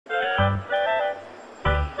I'm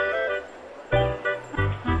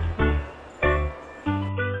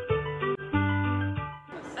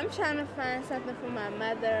trying to find something for my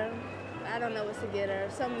mother. I don't know what to get her.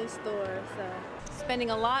 So many stores. Spending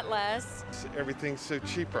a lot less. Everything's so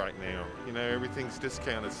cheap right now. You know, everything's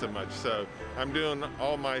discounted so much. So I'm doing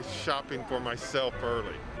all my shopping for myself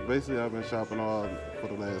early. Basically, I've been shopping all for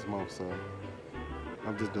the last month, so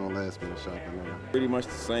I'm just doing last minute shopping now. Pretty much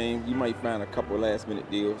the same. You might find a couple of last minute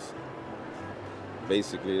deals.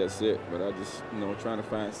 Basically, that's it. But I just, trying to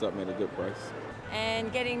find something at a good price.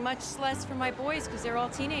 And getting much less for my boys because they're all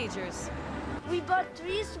teenagers. We bought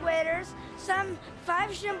 3 sweaters, 5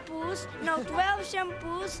 shampoos, 12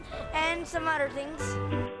 shampoos, and some other things.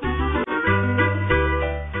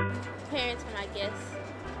 Parents for my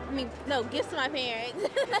gifts. Gifts to my parents.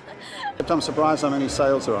 I'm surprised how many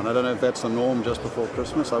sales are on. I don't know if that's the norm just before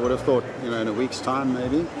Christmas. I would have thought, in a week's time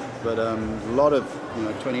maybe. But a lot of,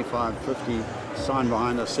 25, 50, sign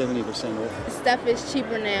behind us, 70% off. Stuff is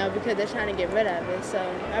cheaper now because they're trying to get rid of it. So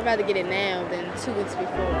I'd rather get it now than 2 weeks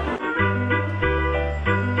before.